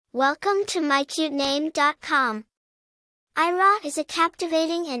Welcome to mycutename.com. Ayra is a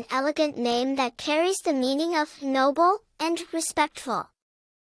captivating and elegant name that carries the meaning of noble and respectful.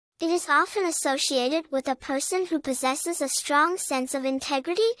 It is often associated with a person who possesses a strong sense of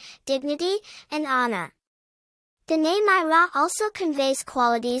integrity, dignity, and honor. The name Ayra also conveys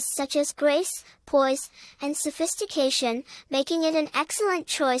qualities such as grace, poise, and sophistication, making it an excellent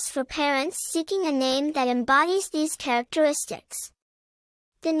choice for parents seeking a name that embodies these characteristics.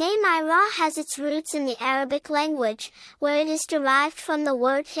 The name Ayra has its roots in the Arabic language, where it is derived from the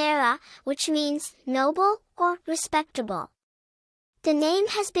word Ayra, which means noble or respectable. The name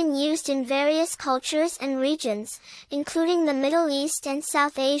has been used in various cultures and regions, including the Middle East and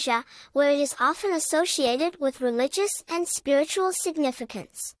South Asia, where it is often associated with religious and spiritual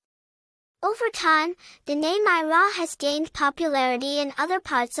significance. Over time, the name Ayra has gained popularity in other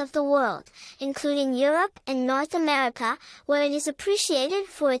parts of the world, including Europe and North America, where it is appreciated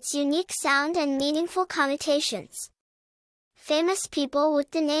for its unique sound and meaningful connotations. Famous people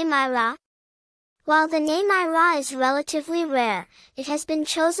with the name Ayra. While the name Ayra is relatively rare, it has been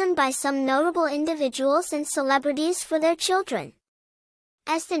chosen by some notable individuals and celebrities for their children.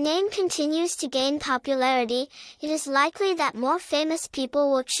 As the name continues to gain popularity, it is likely that more famous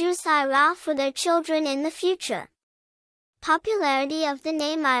people will choose Ayra for their children in the future. Popularity of the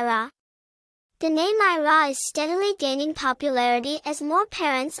name Ayra. The name Ayra is steadily gaining popularity as more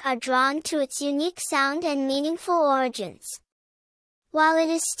parents are drawn to its unique sound and meaningful origins. While it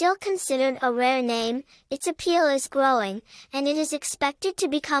is still considered a rare name, its appeal is growing, and it is expected to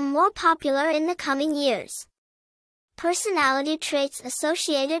become more popular in the coming years. Personality traits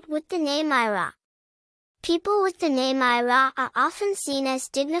associated with the name Ayra. People with the name Ayra are often seen as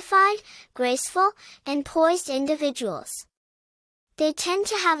dignified, graceful, and poised individuals. They tend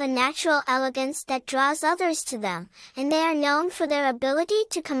to have a natural elegance that draws others to them, and they are known for their ability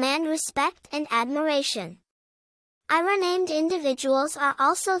to command respect and admiration. Ayra-named individuals are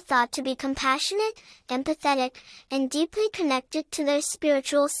also thought to be compassionate, empathetic, and deeply connected to their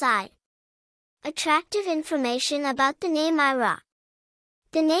spiritual side. Attractive information about the name Ayra.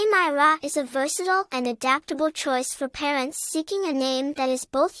 The name Ayra is a versatile and adaptable choice for parents seeking a name that is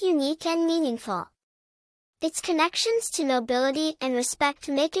both unique and meaningful. Its connections to nobility and respect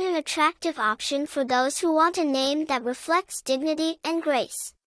make it an attractive option for those who want a name that reflects dignity and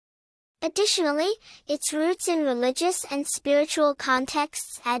grace. Additionally, its roots in religious and spiritual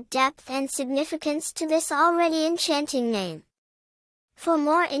contexts add depth and significance to this already enchanting name. For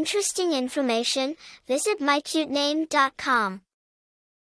more interesting information, visit mycutename.com.